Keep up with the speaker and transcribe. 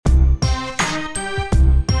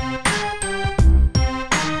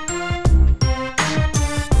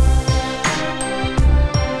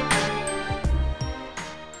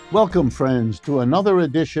Welcome, friends, to another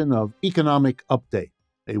edition of Economic Update,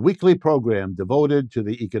 a weekly program devoted to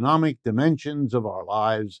the economic dimensions of our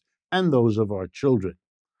lives and those of our children.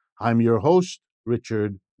 I'm your host,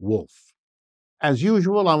 Richard Wolff. As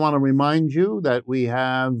usual, I want to remind you that we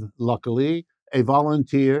have, luckily, a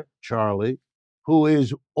volunteer, Charlie, who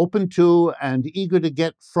is open to and eager to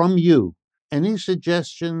get from you any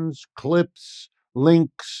suggestions, clips,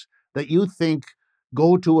 links that you think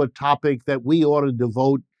go to a topic that we ought to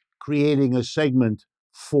devote creating a segment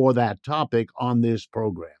for that topic on this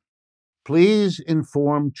program. Please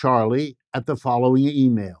inform Charlie at the following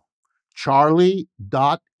email: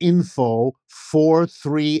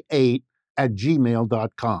 charlie.info438 at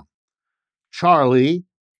gmail.com.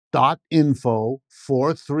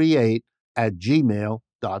 Charlie.info438 at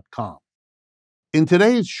gmail.com. In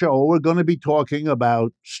today's show, we're going to be talking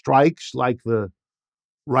about strikes like the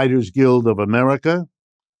Writers Guild of America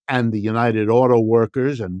and the United Auto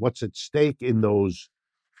Workers and what's at stake in those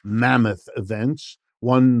mammoth events,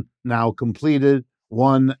 one now completed,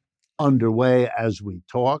 one underway as we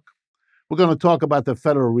talk. We're going to talk about the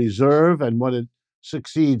Federal Reserve and what it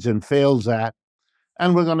succeeds and fails at.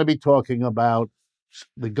 And we're going to be talking about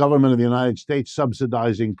the government of the United States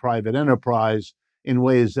subsidizing private enterprise in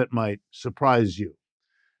ways that might surprise you.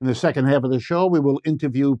 In the second half of the show, we will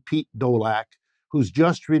interview Pete Dolack, who's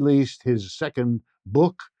just released his second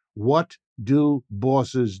book, What Do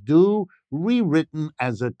Bosses Do?, rewritten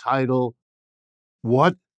as a title,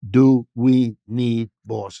 What Do We Need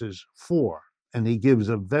Bosses For? And he gives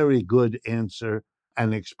a very good answer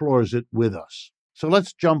and explores it with us. So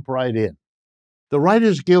let's jump right in. The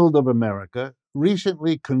Writers Guild of America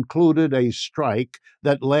recently concluded a strike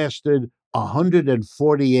that lasted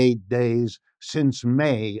 148 days since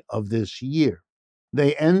May of this year.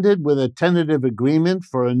 They ended with a tentative agreement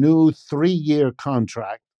for a new 3-year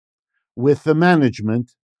contract with the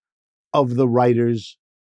management of the writers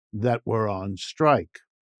that were on strike.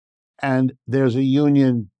 And there's a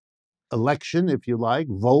union election, if you like,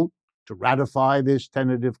 vote to ratify this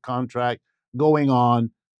tentative contract going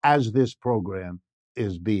on as this program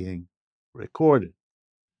is being recorded.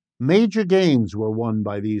 Major gains were won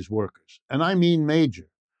by these workers, and I mean major.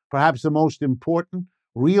 Perhaps the most important,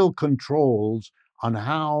 real controls on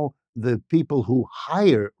how the people who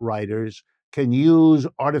hire writers can use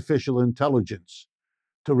artificial intelligence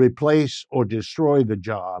to replace or destroy the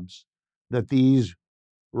jobs that these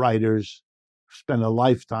writers spend a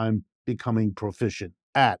lifetime becoming proficient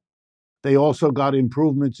at. They also got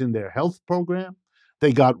improvements in their health program.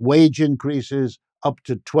 They got wage increases up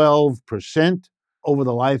to 12% over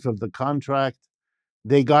the life of the contract.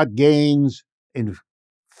 They got gains in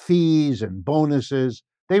fees and bonuses.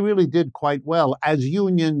 They really did quite well, as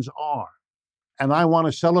unions are. And I want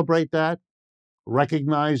to celebrate that,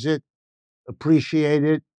 recognize it, appreciate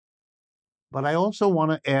it. But I also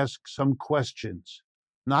want to ask some questions,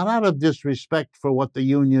 not out of disrespect for what the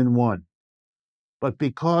union won, but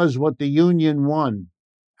because what the union won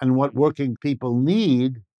and what working people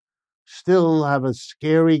need still have a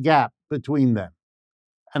scary gap between them.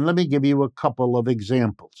 And let me give you a couple of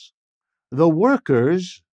examples. The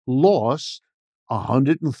workers lost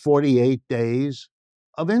 148 days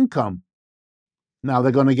of income. Now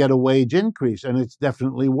they're going to get a wage increase, and it's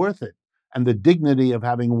definitely worth it. And the dignity of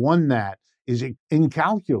having won that is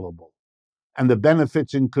incalculable. And the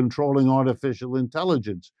benefits in controlling artificial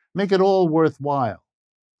intelligence make it all worthwhile.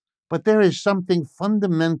 But there is something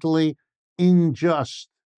fundamentally unjust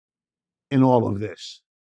in all of this.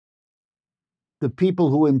 The people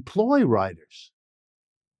who employ writers,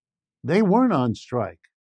 they weren't on strike.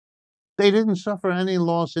 They didn't suffer any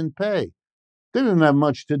loss in pay. They didn't have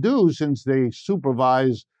much to do since they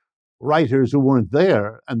supervised writers who weren't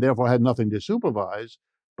there and therefore had nothing to supervise,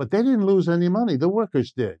 but they didn't lose any money. The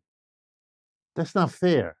workers did. That's not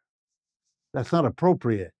fair. That's not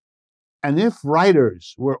appropriate. And if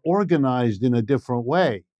writers were organized in a different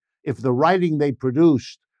way, if the writing they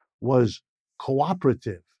produced was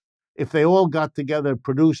cooperative, if they all got together,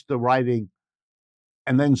 produced the writing,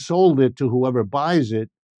 and then sold it to whoever buys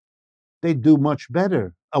it, they'd do much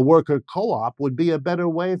better. A worker co-op would be a better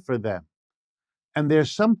way for them. And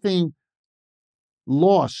there's something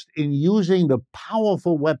lost in using the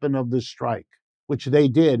powerful weapon of the strike, which they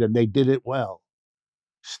did, and they did it well,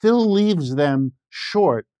 still leaves them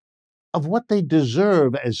short of what they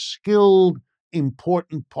deserve as skilled,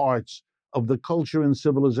 important parts of the culture and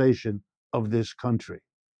civilization of this country.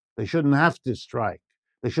 They shouldn't have to strike.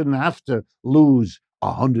 They shouldn't have to lose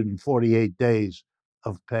 148 days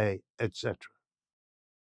of pay, etc.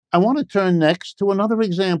 I want to turn next to another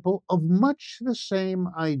example of much the same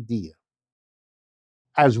idea.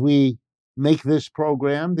 As we make this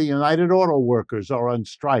program, the United Auto Workers are on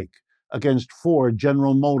strike against Ford,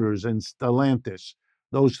 General Motors, and Stellantis,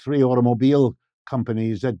 those three automobile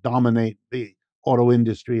companies that dominate the auto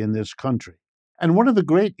industry in this country. And one of the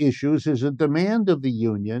great issues is a demand of the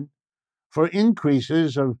union for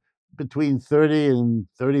increases of between 30 and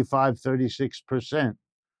 35, 36%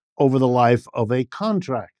 over the life of a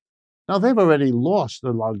contract. Now, they've already lost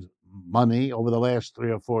a lot of money over the last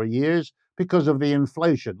 3 or 4 years because of the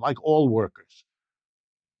inflation, like all workers.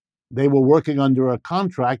 They were working under a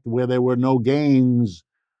contract where there were no gains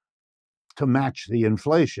to match the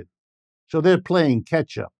inflation. So they're playing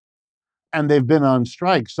catch up. And they've been on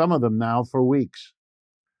strike, some of them now, for weeks.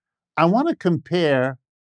 I want to compare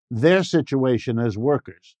their situation as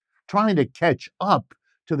workers, trying to catch up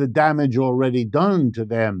to the damage already done to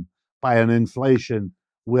them by an inflation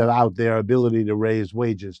without their ability to raise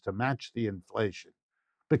wages to match the inflation.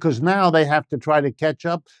 Because now they have to try to catch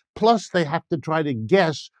up, plus they have to try to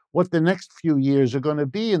guess what the next few years are going to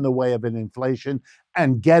be in the way of an inflation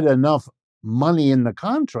and get enough money in the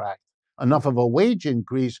contract, enough of a wage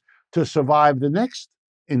increase to survive the next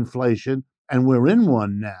inflation, and we're in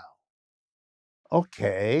one now.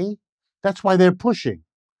 Okay, that's why they're pushing.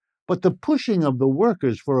 But the pushing of the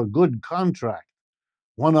workers for a good contract,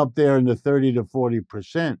 one up there in the 30 to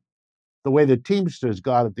 40%, the way the Teamsters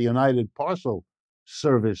got at the United Parcel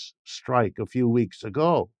Service strike a few weeks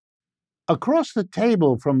ago. Across the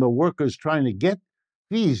table from the workers trying to get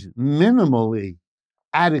these minimally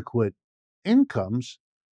adequate incomes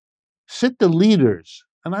sit the leaders.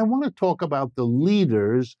 And I want to talk about the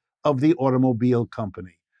leaders of the automobile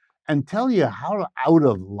company and tell you how out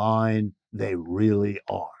of line they really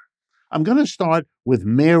are. I'm going to start with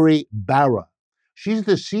Mary Barra. She's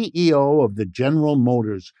the CEO of the General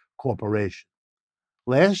Motors Corporation.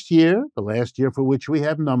 Last year, the last year for which we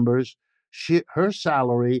have numbers, her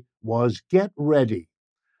salary was, get ready,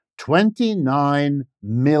 $29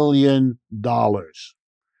 million.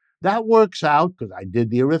 That works out, because I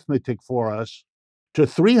did the arithmetic for us, to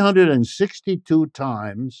 362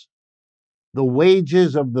 times the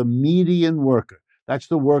wages of the median worker. That's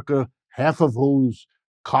the worker, half of whose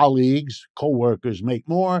colleagues, co-workers make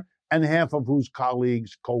more, and half of whose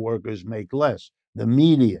colleagues, co-workers make less, the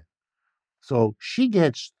median. So she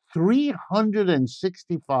gets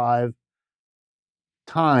 365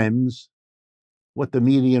 times what the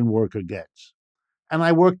median worker gets. And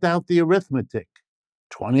I worked out the arithmetic.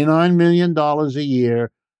 $29 million a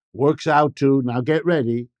year works out to, now get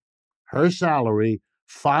ready, her salary,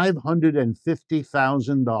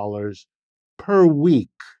 $550,000 per week.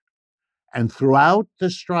 And throughout the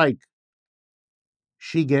strike,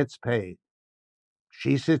 she gets paid.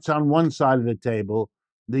 She sits on one side of the table.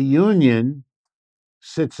 The union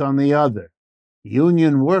sits on the other.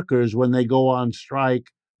 Union workers, when they go on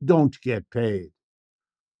strike, don't get paid.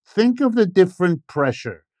 Think of the different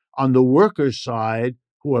pressure on the workers' side,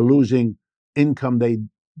 who are losing income they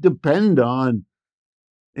depend on,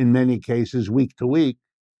 in many cases, week to week,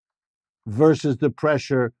 versus the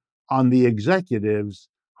pressure on the executives,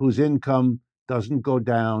 whose income doesn't go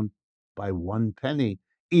down by one penny,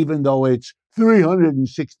 even though it's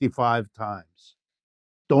 365 times.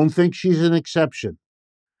 Don't think she's an exception.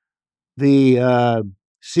 The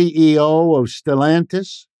CEO of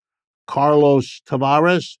Stellantis, Carlos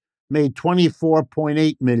Tavares, made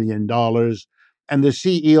 $24.8 million, and the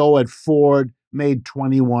CEO at Ford made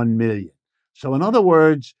 $21 million. So in other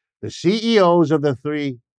words, the CEOs of the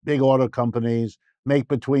three big auto companies make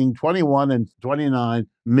between $21 and $29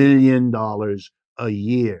 million a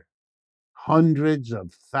year. Hundreds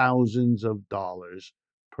of thousands of dollars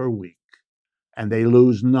per week. And they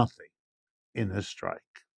lose nothing in a strike.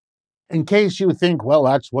 In case you think, well,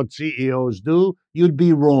 that's what CEOs do, you'd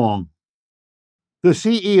be wrong. The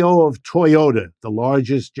CEO of Toyota, the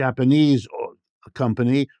largest Japanese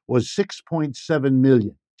company, was $6.7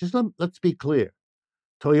 million. Just let's be clear.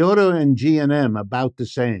 Toyota and G&M about the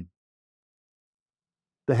same.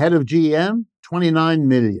 The head of GM, $29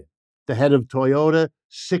 million. The head of Toyota,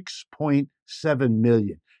 $6.7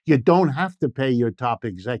 million. You don't have to pay your top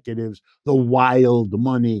executives the wild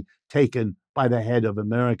money taken by the head of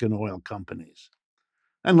American oil companies.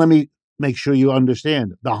 And let me make sure you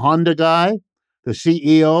understand. The Honda guy, the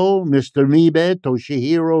CEO, Mr. Mibe,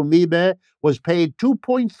 Toshihiro Mibe, was paid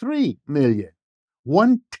 $2.3 million,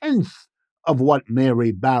 1/10 of what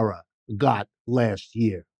Mary Barra got last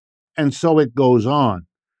year. And so it goes on.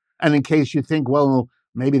 And in case you think, well,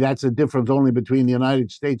 maybe that's a difference only between the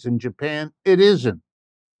United States and Japan, it isn't.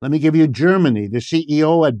 Let me give you Germany. The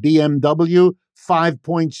CEO at BMW,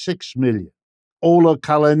 $5.6 million. Ola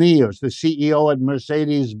Kalanios, the CEO at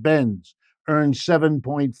Mercedes-Benz, earns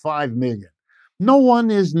 7.5 million. No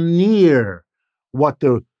one is near what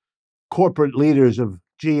the corporate leaders of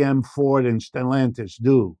GM, Ford, and Stellantis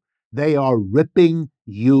do. They are ripping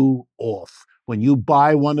you off. When you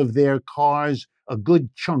buy one of their cars, a good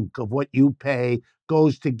chunk of what you pay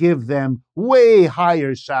goes to give them way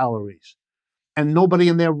higher salaries. And nobody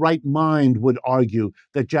in their right mind would argue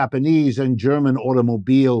that Japanese and German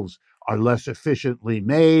automobiles are less efficiently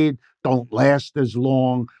made, don't last as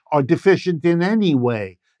long, are deficient in any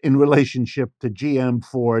way in relationship to GM,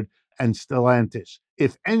 Ford, and Stellantis.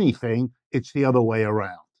 If anything, it's the other way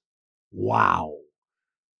around. Wow.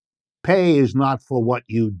 Pay is not for what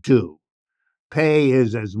you do. Pay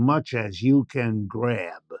is as much as you can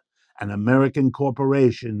grab. And American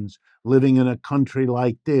corporations living in a country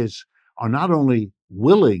like this are not only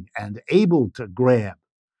willing and able to grab,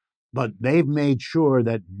 but they've made sure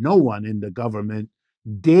that no one in the government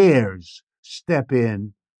dares step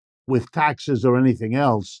in with taxes or anything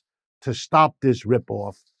else to stop this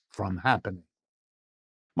ripoff from happening.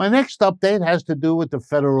 My next update has to do with the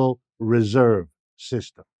Federal Reserve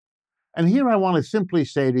System. And here I want to simply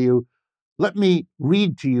say to you, let me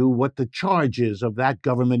read to you what the charge is of that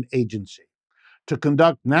government agency: to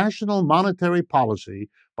conduct national monetary policy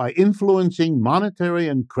by influencing monetary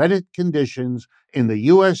and credit conditions in the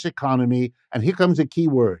U.S. economy, and here comes a key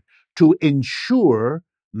word, to ensure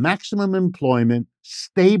maximum employment,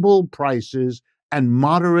 stable prices, and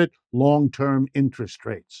moderate long-term interest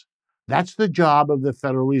rates. That's the job of the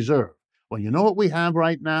Federal Reserve. Well, you know what we have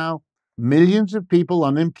right now? Millions of people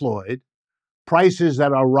unemployed, prices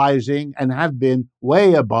that are rising and have been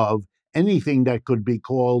way above anything that could be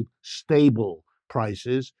called stable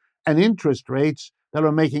prices, and interest rates that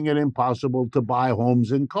are making it impossible to buy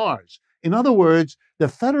homes and cars. In other words, the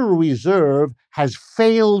Federal Reserve has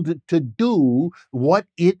failed to do what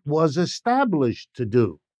it was established to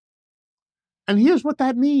do. And here's what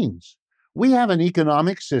that means. We have an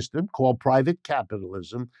economic system called private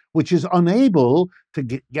capitalism, which is unable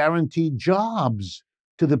to guarantee jobs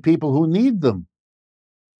to the people who need them.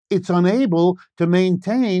 It's unable to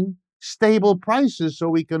maintain stable prices so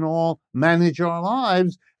we can all manage our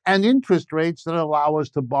lives, and interest rates that allow us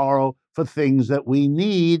to borrow for things that we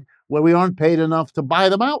need where we aren't paid enough to buy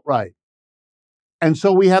them outright. And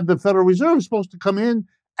so we have the Federal Reserve supposed to come in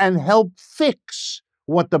and help fix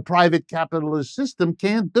what the private capitalist system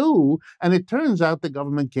can't do. And it turns out the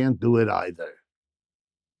government can't do it either.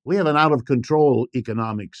 We have an out of control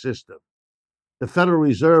economic system. The Federal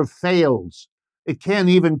Reserve fails. It can't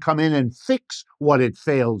even come in and fix what it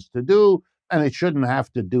fails to do, and it shouldn't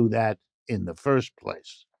have to do that in the first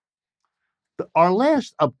place. Our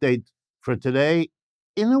last update for today,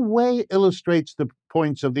 in a way, illustrates the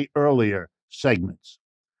points of the earlier segments.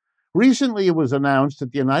 Recently, it was announced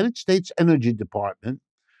that the United States Energy Department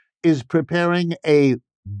is preparing a $1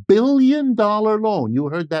 billion loan. You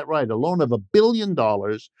heard that right, a loan of $1 billion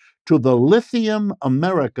to the Lithium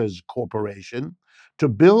Americas Corporation to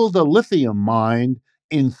build a lithium mine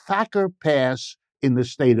in Thacker Pass in the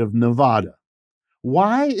state of Nevada.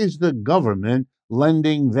 Why is the government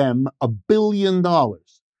lending them $1 billion?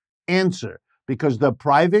 Answer: because the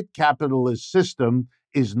private capitalist system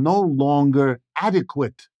is no longer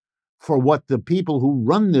adequate for what the people who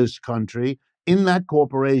run this country in that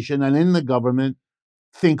corporation and in the government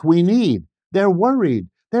think we need. They're worried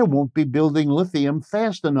they won't be building lithium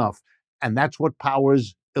fast enough. And that's what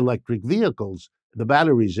powers electric vehicles, the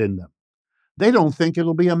batteries in them. They don't think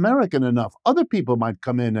it'll be American enough. Other people might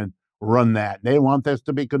come in and run that. They want this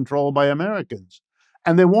to be controlled by Americans.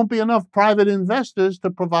 And there won't be enough private investors to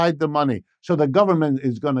provide the money. So the government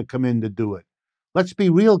is going to come in to do it. Let's be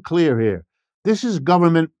real clear here. This is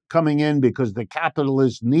government coming in because the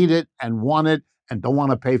capitalists need it and want it and don't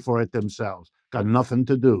want to pay for it themselves. Got nothing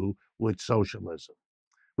to do with socialism.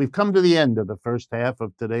 We've come to the end of the first half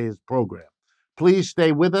of today's program. Please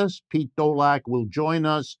stay with us. Pete Dolack will join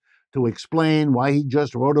us to explain why he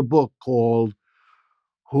just wrote a book called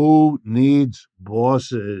Who Needs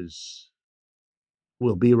Bosses?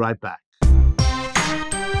 We'll be right back.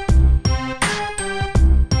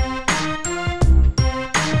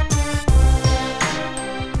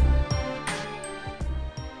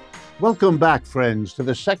 Welcome back, friends, to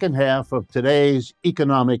the second half of today's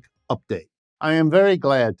economic update. I am very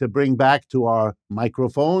glad to bring back to our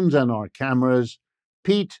microphones and our cameras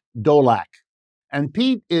Pete Dolack. And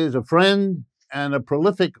Pete is a friend and a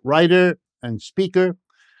prolific writer and speaker.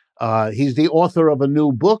 He's the author of a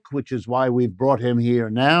new book, which is why we've brought him here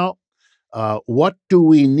now. What do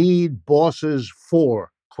we need bosses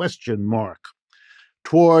for? ?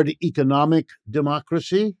 Toward economic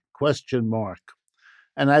democracy? ?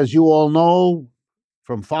 And as you all know,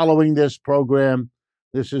 from following this program.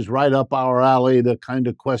 This is right up our alley, the kind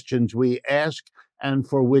of questions we ask and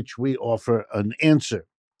for which we offer an answer.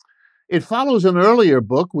 It follows an earlier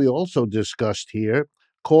book we also discussed here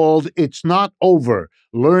called It's Not Over,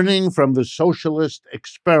 Learning from the Socialist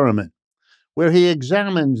Experiment, where he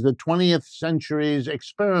examines the 20th century's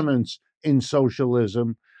experiments in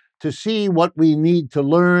socialism to see what we need to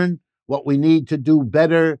learn, what we need to do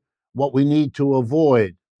better, what we need to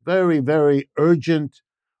avoid. Very, very urgent,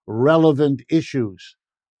 relevant issues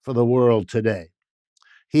for the world today.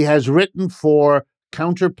 He has written for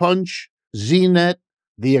Counterpunch, ZNet,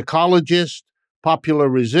 The Ecologist, Popular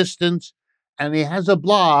Resistance, and he has a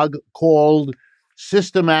blog called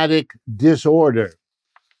Systematic Disorder,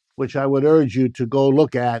 which I would urge you to go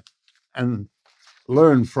look at and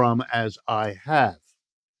learn from as I have.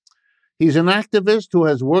 He's an activist who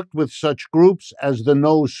has worked with such groups as the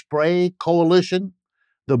No Spray Coalition,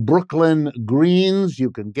 the Brooklyn Greens, you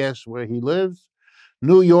can guess where he lives,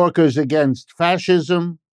 New Yorkers Against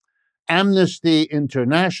Fascism, Amnesty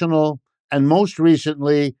International, and most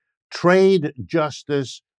recently, Trade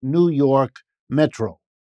Justice New York Metro.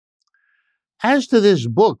 As to this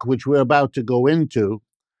book, which we're about to go into,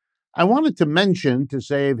 I wanted to mention, to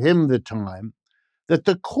save him the time, that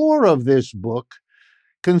the core of this book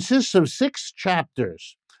consists of 6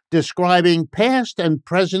 chapters describing past and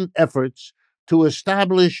present efforts to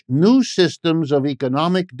establish new systems of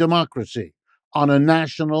economic democracy on a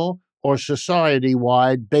national or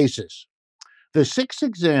society-wide basis. The 6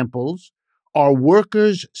 examples are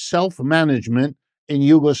workers' self-management in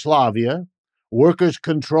Yugoslavia, workers'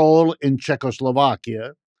 control in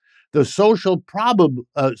Czechoslovakia, the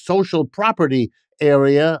social property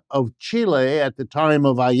area of Chile at the time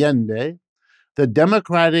of Allende, the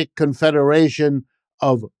Democratic Confederation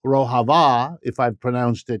of Rojava, if I've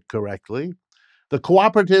pronounced it correctly, the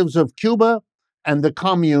cooperatives of Cuba, and the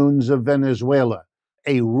communes of Venezuela,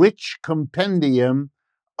 a rich compendium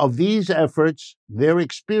of these efforts, their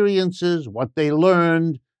experiences, what they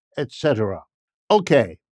learned, etc.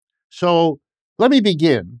 Okay, so let me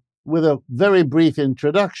begin with a very brief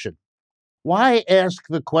introduction. Why ask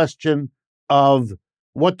the question of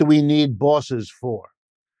what do we need bosses for?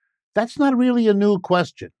 That's not really a new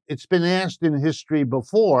question. It's been asked in history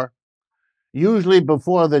before, usually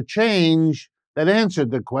before the change that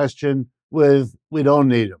answered the question with, we don't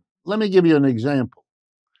need them. Let me give you an example.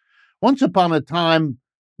 Once upon a time,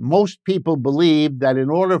 most people believed that in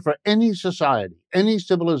order for any society, any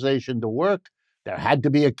civilization to work, there had to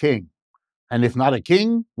be a king. And if not a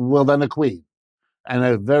king, well, then a queen.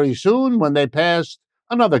 And very soon, when they passed,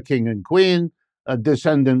 another king and queen, a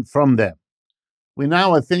descendant from them. We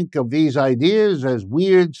now think of these ideas as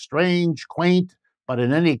weird, strange, quaint, but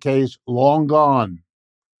in any case, long gone,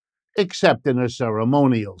 except in a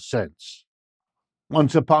ceremonial sense.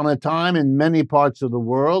 Once upon a time, in many parts of the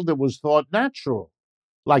world, it was thought natural,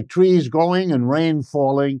 like trees growing and rain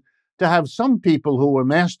falling, to have some people who were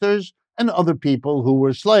masters and other people who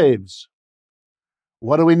were slaves.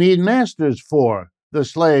 What do we need masters for? The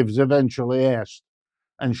slaves eventually asked.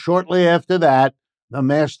 And shortly after that, the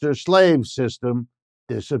master-slave system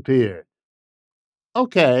disappeared.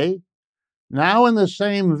 Okay, now in the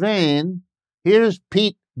same vein, here's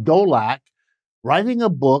Pete Dolack writing a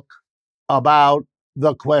book about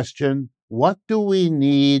the question, what do we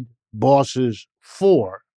need bosses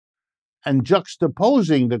for? And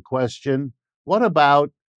juxtaposing the question, what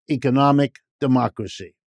about economic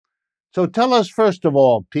democracy? So tell us, first of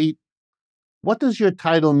all, Pete, what does your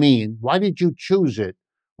title mean? Why did you choose it?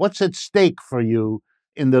 What's at stake for you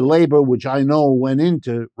in the labor which I know went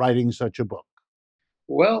into writing such a book?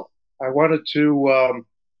 Well, I wanted to,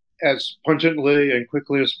 as pungently and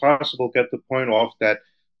quickly as possible, get the point off that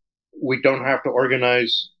we don't have to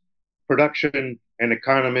organize production and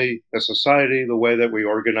economy, a society, the way that we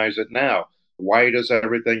organize it now. Why does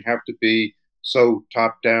everything have to be so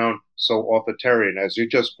top down, so authoritarian? As you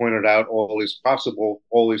just pointed out, all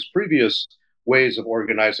these previous ways of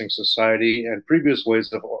organizing society and previous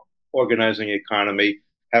ways of organizing economy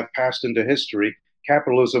have passed into history.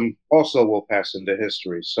 Capitalism also will pass into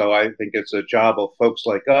history. So I think it's a job of folks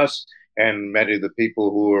like us and many of the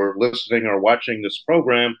people who are listening or watching this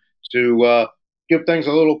program to give things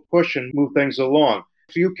a little push and move things along.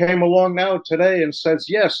 If you came along now today and says,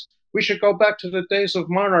 yes, we should go back to the days of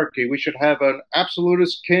monarchy, we should have an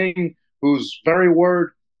absolutist king whose very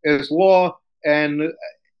word is law, and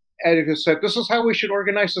if you said, this is how we should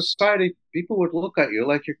organize society, people would look at you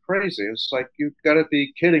like you're crazy. It's like, you've got to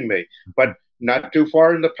be kidding me. But not too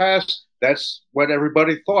far in the past, that's what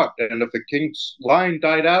everybody thought. And if the king's line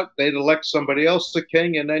died out, they'd elect somebody else the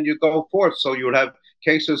king, and then you go forth. So you would have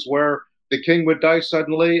cases where the king would die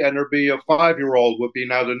suddenly, and there'd be a 5-year old would be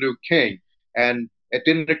now the new king. And it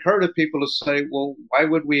didn't occur to people to say, well, why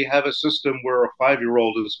would we have a system where a 5-year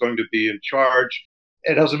old is going to be in charge?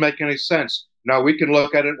 It doesn't make any sense. Now we can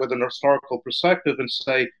look at it with an historical perspective and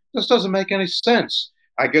say, this doesn't make any sense.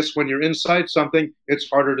 I guess when you're inside something, it's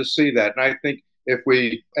harder to see that. And I think if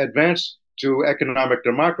we advance to economic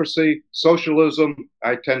democracy, socialism,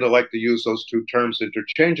 I tend to like to use those two terms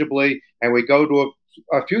interchangeably, and we go to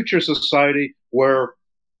a future society where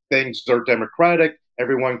things are democratic,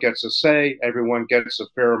 everyone gets a say, everyone gets a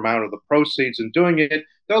fair amount of the proceeds in doing it,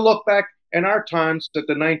 they'll look back in our times at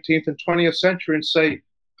the 19th and 20th century and say,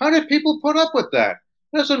 how did people put up with that?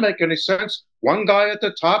 It doesn't make any sense. One guy at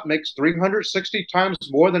the top makes 360 times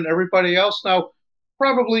more than everybody else. Now,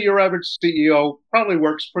 probably your average CEO probably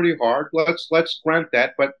works pretty hard. Let's grant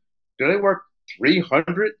that, but do they work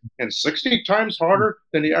 360 times harder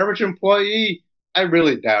than the average employee? I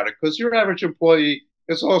really doubt it, because your average employee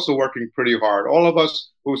is also working pretty hard. All of us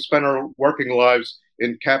who spend our working lives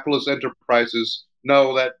in capitalist enterprises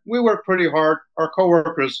know that we work pretty hard. Our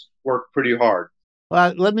coworkers work pretty hard.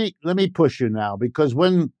 Well, let me push you now, because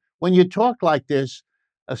when you talk like this,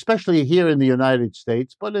 especially here in the United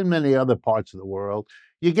States, but in many other parts of the world,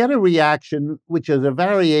 you get a reaction which is a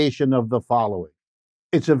variation of the following.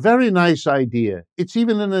 It's a very nice idea. It's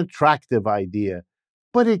even an attractive idea,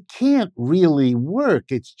 but it can't really work.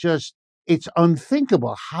 It's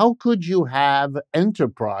unthinkable. How could you have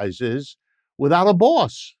enterprises without a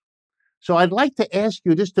boss? So I'd like to ask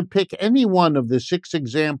you just to pick any one of the 6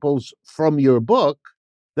 examples from your book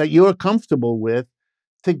that you're comfortable with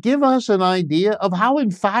to give us an idea of how,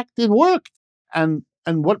 in fact, it worked, and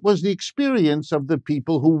what was the experience of the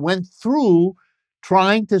people who went through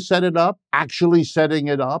trying to set it up, actually setting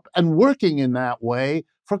it up, and working in that way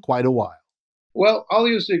for quite a while. Well, I'll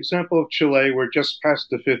use the example of Chile. We're just past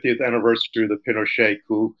the 50th anniversary of the Pinochet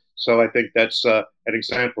coup. So I think that's an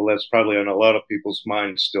example that's probably on a lot of people's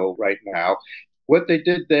minds still right now. What they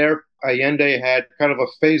did there, Allende had kind of a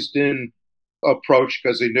phased in approach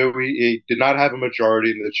because he knew he did not have a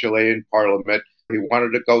majority in the Chilean parliament. He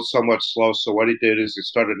wanted to go somewhat slow. So what he did is he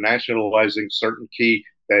started nationalizing certain key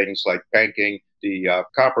things like banking, the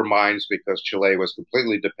copper mines, because Chile was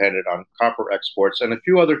completely dependent on copper exports, and a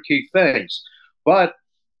few other key things. But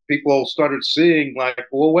people started seeing like,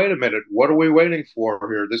 well, wait a minute, what are we waiting for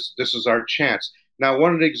here? This is our chance. Now,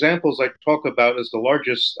 one of the examples I talk about is the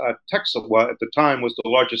largest textile, well, at the time was the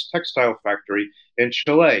largest textile factory in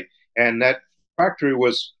Chile, and that factory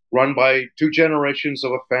was run by 2 generations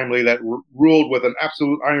of a family that ruled with an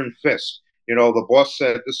absolute iron fist. You know, the boss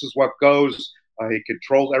said, "This is what goes." He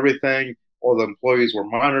controlled everything. All the employees were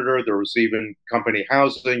monitored. There was even company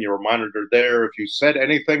housing. You were monitored there. If you said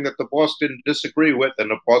anything that the boss didn't disagree with, and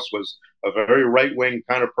the boss was a very right wing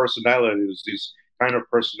kind of personality, as these kind of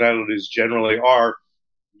personalities generally are,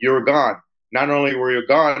 you were gone. Not only were you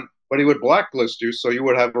gone, but he would blacklist you. So you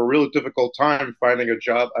would have a really difficult time finding a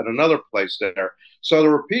job at another place there. So there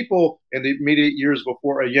were people in the immediate years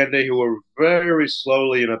before Allende who were very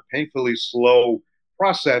slowly, in a painfully slow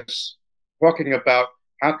process, talking about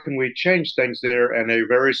how can we change things there? And they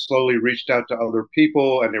very slowly reached out to other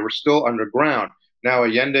people, and they were still underground. Now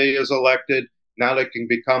Allende is elected. Now they can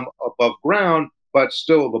become above ground, but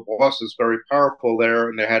still the boss is very powerful there,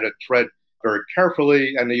 and they had to tread very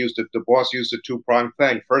carefully, and they used it. The boss used a two-pronged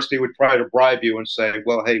thing. First, he would try to bribe you and say,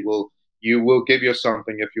 "Well, hey, you will give you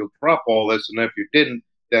something if you'll drop all this, and if you didn't,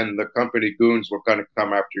 then the company goons were going to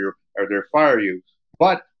come after you or they fire you."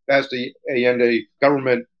 But as the Allende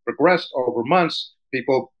government progressed over months,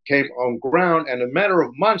 people came on ground, and in a matter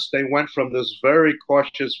of months, they went from this very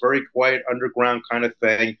cautious, very quiet underground kind of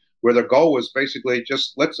thing, where the goal was basically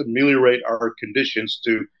just let's ameliorate our conditions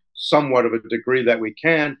to somewhat of a degree that we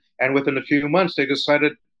can. And within a few months, they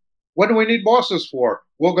decided, what do we need bosses for?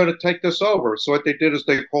 We're going to take this over. So what they did is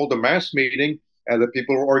they called a mass meeting, and the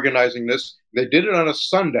people were organizing this. They did it on a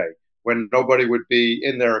Sunday when nobody would be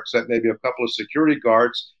in there except maybe a couple of security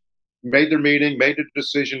guards. Made their meeting, made a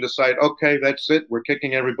decision, decide, okay, that's it. We're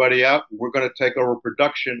kicking everybody out. We're going to take over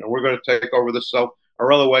production, and we're going to take over the self,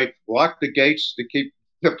 or other way, lock the gates to keep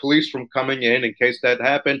the police from coming in case that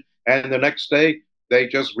happened. And the next day, they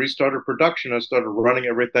just restarted production and started running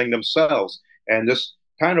everything themselves. And this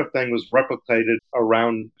kind of thing was replicated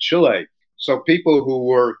around Chile. So people who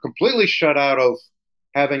were completely shut out of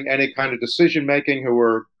having any kind of decision making, who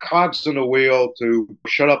were cogs in a wheel to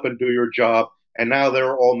shut up and do your job, and now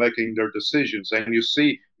they're all making their decisions. And you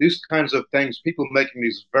see these kinds of things, people making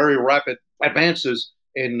these very rapid advances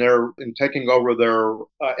in taking over their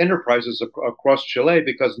enterprises across Chile,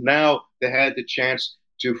 because now they had the chance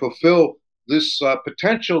to fulfill this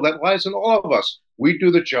potential that lies in all of us. We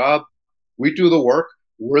do the job, we do the work,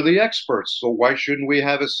 we're the experts. So why shouldn't we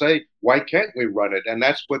have a say? Why can't we run it? And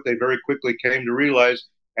that's what they very quickly came to realize.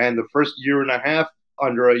 And the first year and a half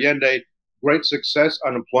under Allende, great success,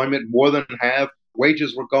 unemployment more than half,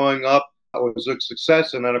 wages were going up. It was a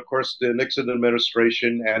success. And then, of course, the Nixon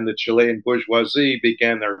administration and the Chilean bourgeoisie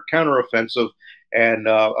began their counteroffensive. And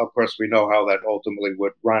of course, we know how that ultimately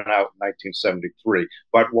would run out in 1973.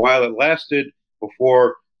 But while it lasted,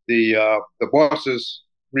 before the bosses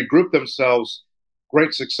regrouped themselves,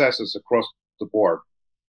 great successes across the board.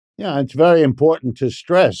 Yeah, it's very important to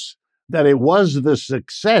stress that it was the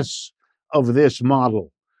success of this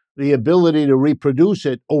model, the ability to reproduce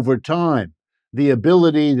it over time, the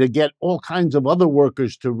ability to get all kinds of other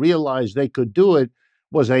workers to realize they could do it,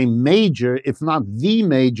 was a major, if not the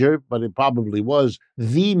major, but it probably was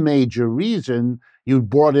the major reason you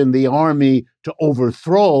brought in the army to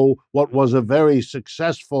overthrow what was a very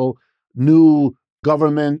successful new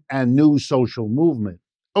government and new social movement.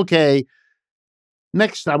 Okay,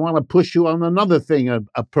 next, I want to push you on another thing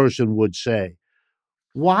a person would say.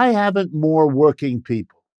 Why haven't more working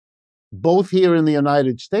people, both here in the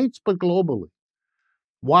United States, but globally,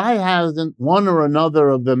 why hasn't one or another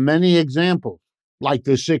of the many examples, like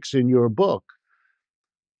the 6 in your book,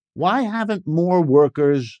 why haven't more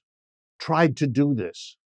workers tried to do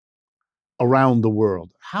this around the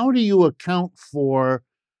world? How do you account for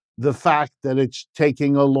the fact that it's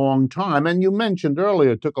taking a long time? And you mentioned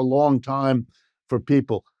earlier it took a long time for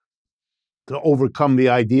people to overcome the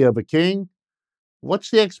idea of a king.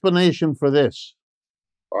 What's the explanation for this?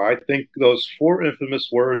 I think those four infamous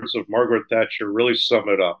words of Margaret Thatcher really sum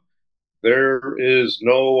it up. There is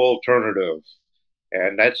no alternative.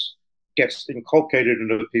 And that's gets inculcated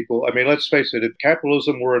into people. I mean, let's face it, if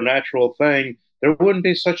capitalism were a natural thing, there wouldn't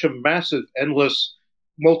be such a massive, endless,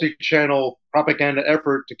 multi-channel propaganda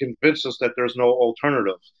effort to convince us that there's no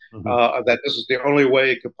alternative, that this is the only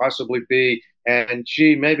way it could possibly be. And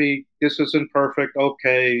gee, maybe this isn't perfect.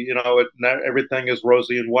 Okay, not everything is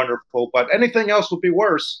rosy and wonderful, but anything else would be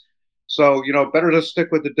worse. So, better to stick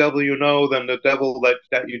with the devil you know than the devil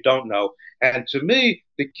that you don't know. And to me,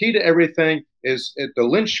 the key to everything is the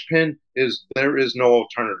linchpin is there is no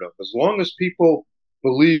alternative. As long as people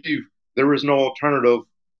believe there is no alternative,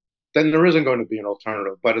 then there isn't going to be an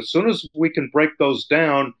alternative. But as soon as we can break those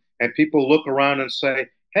down and people look around and say,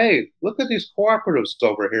 hey, look at these cooperatives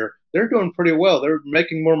over here. They're doing pretty well. They're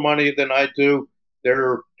making more money than I do. They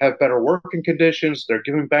have better working conditions. They're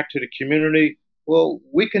giving back to the community. Well,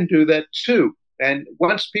 we can do that too. And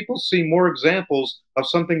once people see more examples of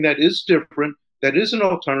something that is different, that is an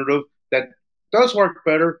alternative, that does work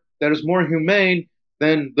better, that is more humane,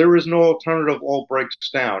 then there is no alternative, all breaks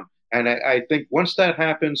down. And I think once that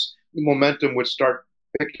happens, the momentum would start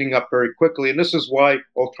picking up very quickly. And this is why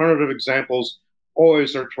alternative examples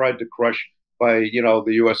always are tried to crush by the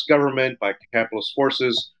U.S. government, by capitalist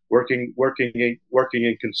forces working in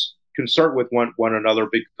concert with one another,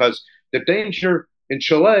 because the danger in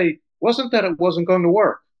Chile wasn't that it wasn't going to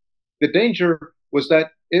work. The danger was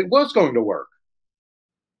that it was going to work.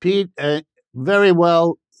 Pete, very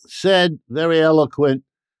well said, very eloquent.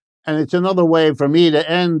 And it's another way for me to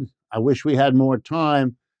end. I wish we had more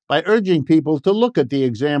time by urging people to look at the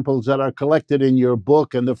examples that are collected in your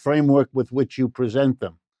book and the framework with which you present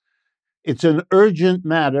them. It's an urgent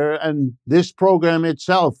matter, and this program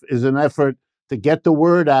itself is an effort to get the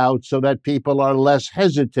word out so that people are less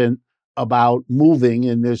hesitant about moving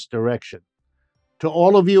in this direction. To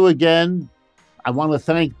all of you again, I want to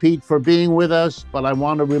thank Pete for being with us, but I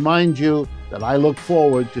want to remind you that I look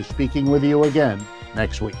forward to speaking with you again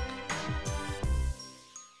next week.